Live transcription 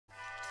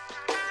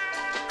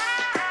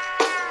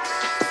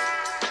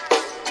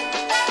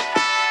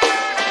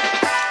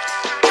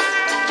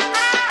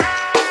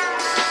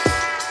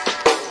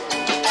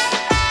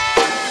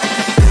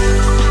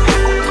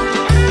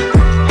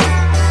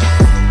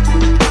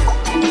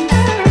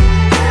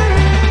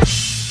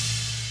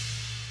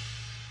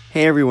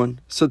Hey everyone,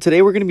 so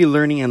today we're going to be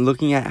learning and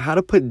looking at how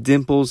to put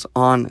dimples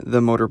on the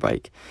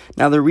motorbike.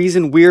 Now the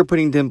reason we're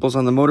putting dimples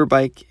on the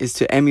motorbike is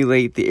to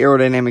emulate the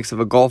aerodynamics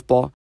of a golf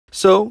ball.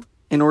 So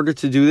in order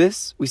to do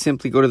this, we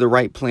simply go to the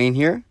right plane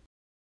here.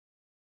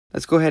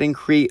 Let's go ahead and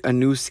create a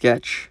new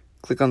sketch.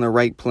 Click on the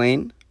right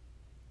plane.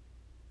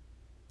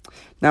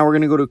 Now we're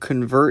going to go to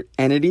Convert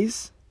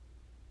Entities.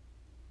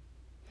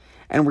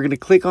 And we're going to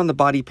click on the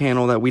body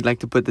panel that we'd like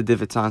to put the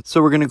divots on. So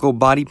we're going to go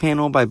body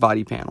panel by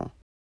body panel.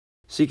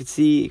 So you can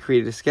see it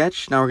created a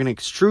sketch. Now we're going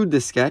to extrude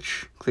this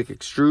sketch. Click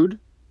Extrude.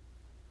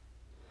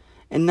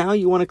 And now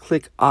you want to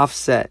click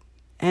Offset.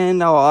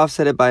 And I'll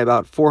offset it by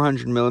about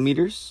 400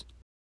 millimeters.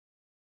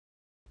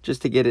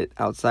 Just to get it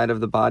outside of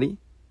the body.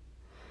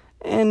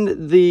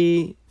 And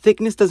the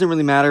thickness doesn't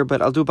really matter,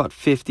 but I'll do about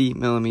 50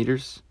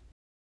 millimeters.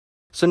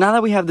 So now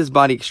that we have this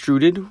body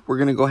extruded, we're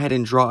going to go ahead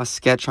and draw a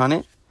sketch on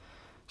it.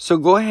 So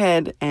go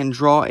ahead and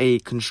draw a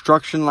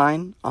construction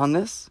line on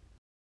this.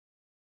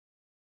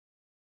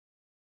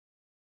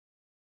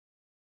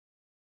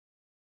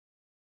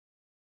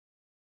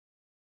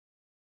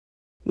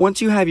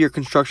 Once you have your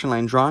construction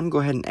line drawn, go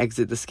ahead and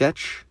exit the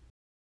sketch.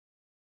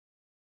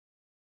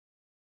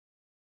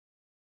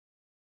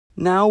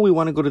 Now we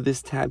want to go to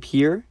this tab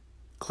here,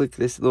 click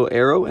this little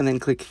arrow, and then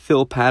click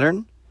Fill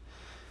Pattern.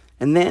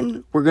 And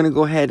then we're going to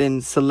go ahead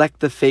and select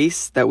the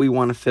face that we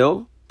want to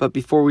fill. But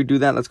before we do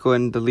that, let's go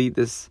ahead and delete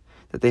this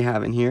that they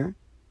have in here.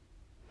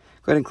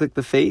 Go ahead and click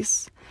the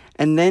face,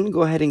 and then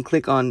go ahead and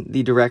click on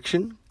the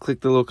direction.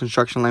 Click the little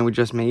construction line we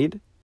just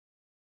made.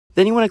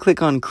 Then you want to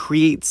click on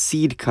Create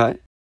Seed Cut.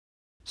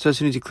 So as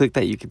soon as you click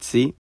that, you can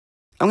see.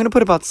 I'm going to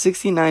put about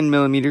 69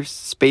 millimeters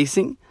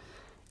spacing,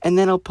 and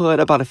then I'll put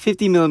about a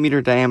 50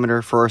 millimeter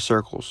diameter for our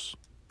circles.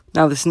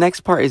 Now this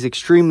next part is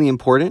extremely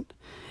important.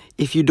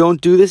 If you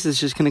don't do this,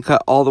 it's just going to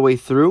cut all the way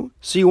through.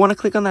 So you want to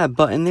click on that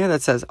button there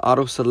that says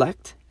Auto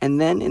Select,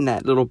 and then in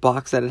that little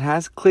box that it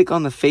has, click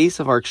on the face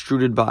of our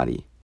extruded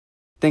body.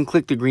 Then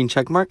click the green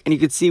check mark, and you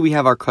can see we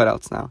have our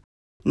cutouts now.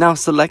 Now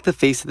select the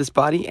face of this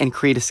body and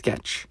create a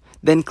sketch.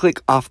 Then click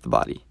off the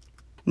body.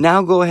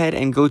 Now go ahead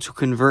and go to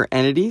Convert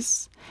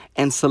Entities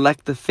and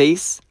select the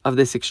face of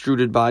this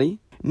extruded body.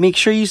 Make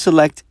sure you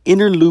select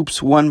Inner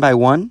Loops one by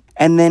one,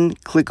 and then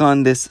click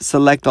on this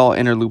Select All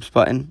Inner Loops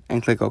button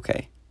and click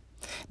OK.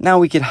 Now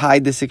we can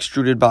hide this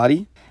extruded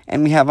body,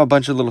 and we have a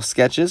bunch of little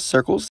sketches,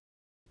 circles,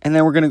 and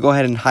then we're going to go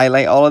ahead and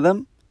highlight all of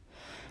them,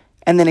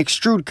 and then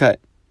Extrude Cut.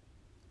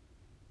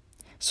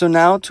 So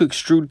now to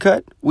Extrude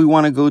Cut, we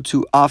want to go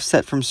to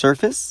Offset from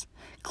Surface,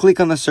 click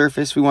on the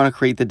surface we want to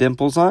create the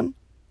dimples on,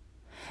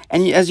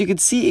 and as you can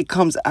see, it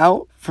comes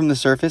out from the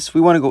surface.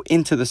 We want to go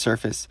into the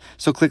surface,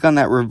 so click on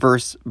that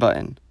reverse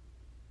button.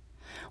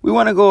 We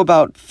want to go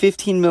about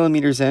 15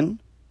 millimeters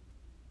in,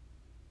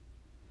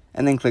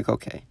 and then click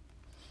OK.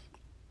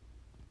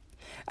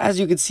 As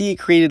you can see, it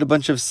created a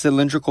bunch of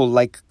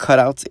cylindrical-like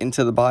cutouts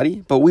into the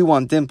body, but we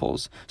want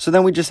dimples. So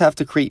then we just have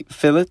to create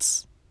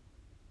fillets.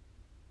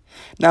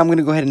 Now I'm going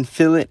to go ahead and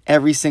fillet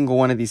every single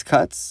one of these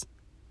cuts.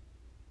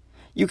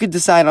 You could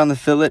decide on the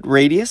fillet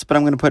radius, but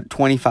I'm going to put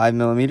 25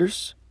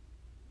 millimeters.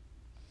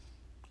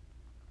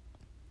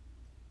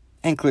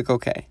 And click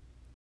OK.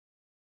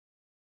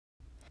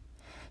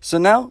 So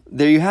now,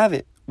 there you have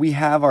it. We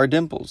have our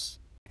dimples.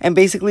 And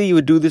basically, you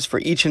would do this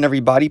for each and every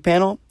body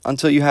panel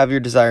until you have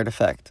your desired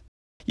effect.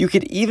 You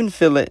could even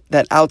fillet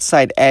that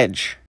outside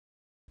edge.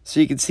 So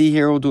you can see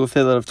here, we'll do a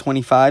fillet of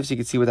 25 so you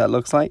can see what that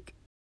looks like.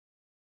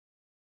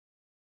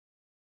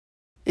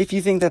 If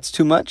you think that's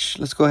too much,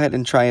 let's go ahead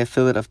and try a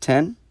fillet of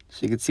 10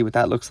 so you can see what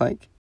that looks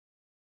like.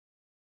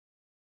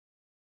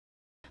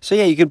 So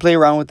yeah, you can play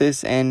around with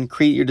this and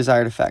create your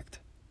desired effect.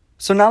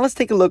 So now let's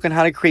take a look on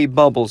how to create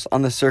bubbles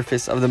on the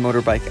surface of the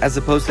motorbike as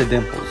opposed to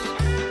dimples.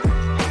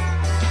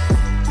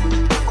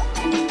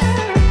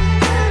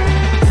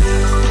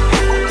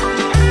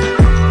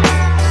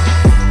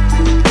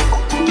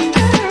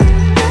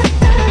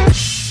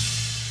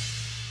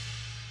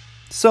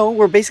 So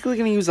we're basically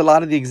going to use a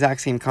lot of the exact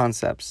same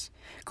concepts.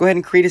 Go ahead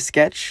and create a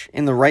sketch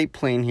in the right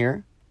plane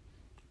here.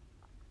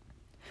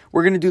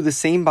 We're going to do the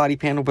same body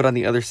panel but on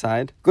the other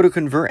side. Go to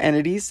Convert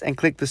Entities and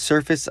click the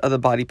surface of the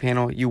body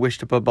panel you wish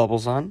to put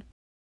bubbles on.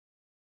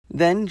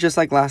 Then, just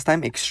like last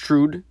time,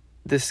 extrude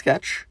this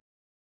sketch.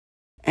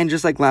 And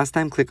just like last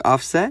time, click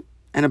Offset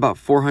and about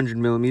 400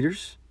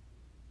 millimeters.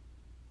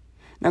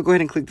 Now go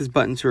ahead and click this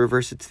button to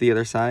reverse it to the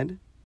other side.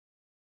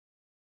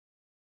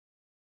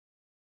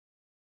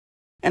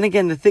 And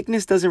again, the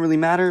thickness doesn't really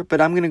matter, but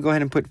I'm going to go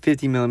ahead and put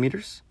 50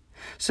 millimeters.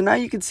 So now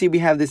you can see we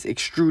have this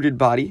extruded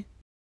body.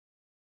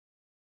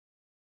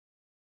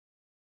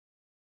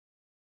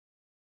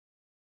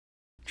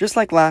 Just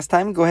like last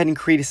time, go ahead and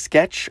create a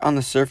sketch on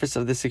the surface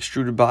of this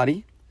extruded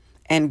body.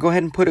 And go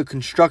ahead and put a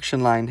construction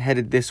line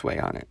headed this way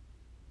on it.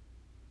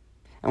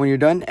 And when you're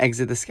done,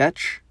 exit the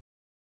sketch.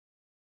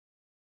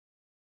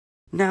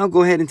 Now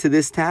go ahead into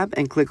this tab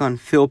and click on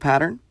Fill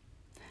Pattern.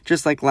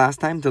 Just like last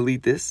time,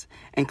 delete this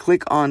and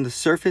click on the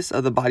surface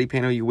of the body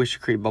panel you wish to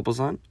create bubbles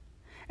on.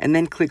 And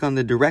then click on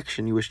the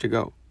direction you wish to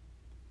go.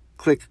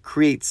 Click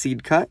Create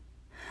Seed Cut.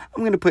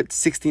 I'm going to put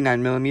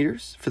 69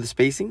 millimeters for the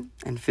spacing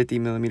and 50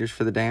 millimeters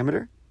for the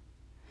diameter.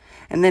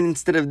 And then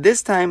instead of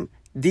this time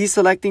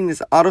deselecting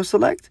this auto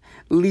select,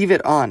 leave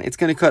it on. It's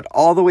going to cut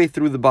all the way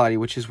through the body,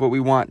 which is what we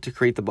want to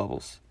create the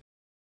bubbles.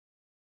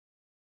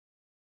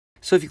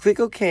 So if you click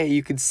OK,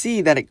 you can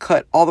see that it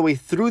cut all the way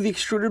through the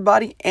extruded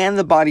body and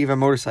the body of our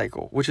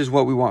motorcycle, which is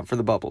what we want for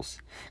the bubbles.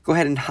 Go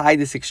ahead and hide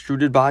this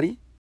extruded body.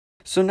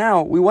 So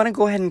now we want to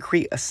go ahead and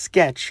create a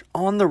sketch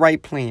on the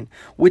right plane,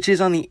 which is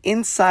on the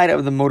inside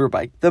of the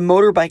motorbike. The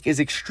motorbike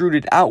is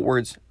extruded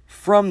outwards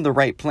from the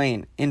right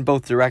plane in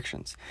both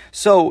directions.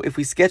 So if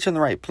we sketch on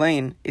the right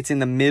plane, it's in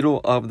the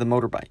middle of the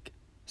motorbike.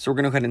 So we're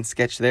going to go ahead and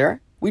sketch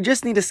there. We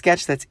just need a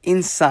sketch that's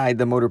inside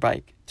the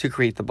motorbike to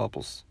create the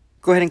bubbles.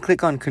 Go ahead and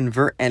click on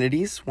Convert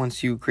Entities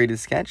once you created a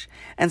sketch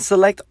and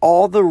select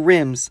all the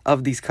rims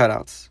of these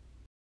cutouts.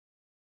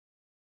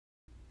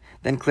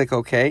 Then click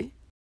OK.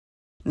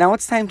 Now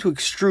it's time to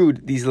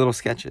extrude these little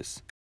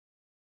sketches.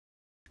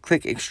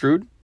 Click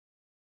Extrude.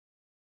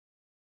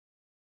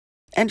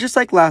 And just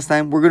like last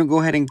time, we're going to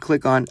go ahead and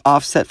click on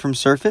Offset from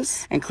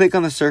Surface and click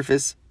on the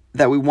surface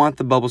that we want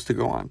the bubbles to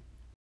go on.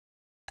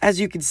 As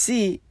you can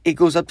see, it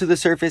goes up to the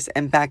surface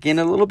and back in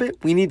a little bit.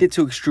 We need it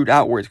to extrude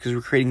outwards because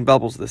we're creating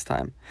bubbles this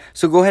time.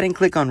 So go ahead and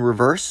click on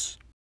Reverse.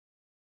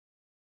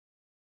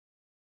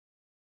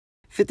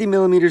 50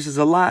 millimeters is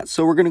a lot,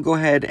 so we're going to go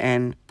ahead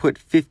and put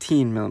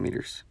 15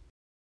 millimeters.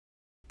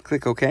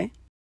 Click OK.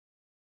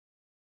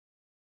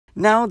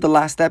 Now the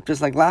last step,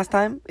 just like last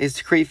time, is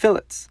to create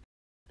fillets.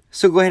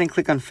 So go ahead and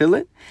click on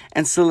Fillet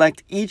and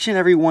select each and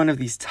every one of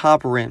these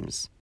top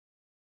rims.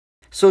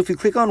 So if you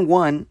click on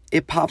one,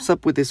 it pops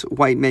up with this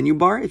white menu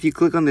bar. If you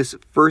click on this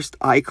first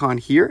icon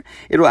here,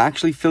 it'll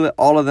actually fillet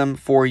all of them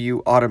for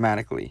you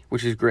automatically,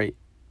 which is great.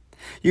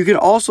 You can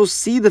also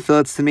see the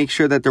fillets to make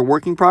sure that they're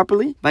working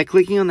properly by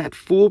clicking on that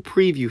full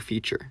preview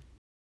feature.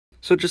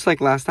 So just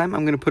like last time,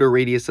 I'm going to put a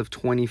radius of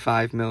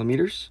 25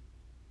 millimeters.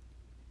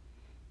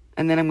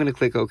 And then I'm going to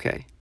click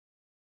OK.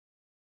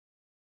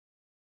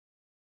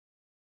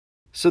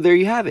 So there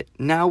you have it.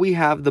 Now we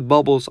have the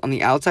bubbles on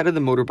the outside of the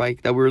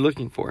motorbike that we were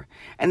looking for.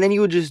 And then you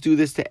would just do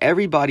this to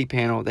every body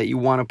panel that you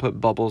want to put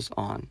bubbles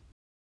on.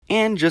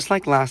 And just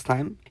like last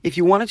time, if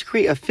you wanted to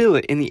create a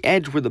fillet in the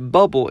edge where the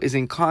bubble is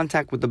in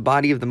contact with the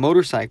body of the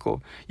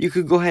motorcycle, you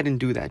could go ahead and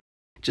do that.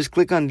 Just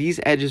click on these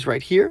edges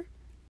right here,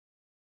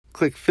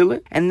 click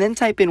Fillet, and then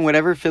type in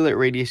whatever fillet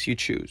radius you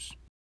choose.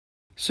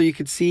 So you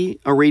could see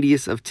a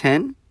radius of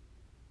 10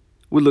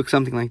 would look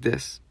something like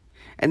this.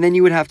 And then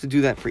you would have to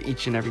do that for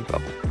each and every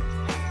bubble.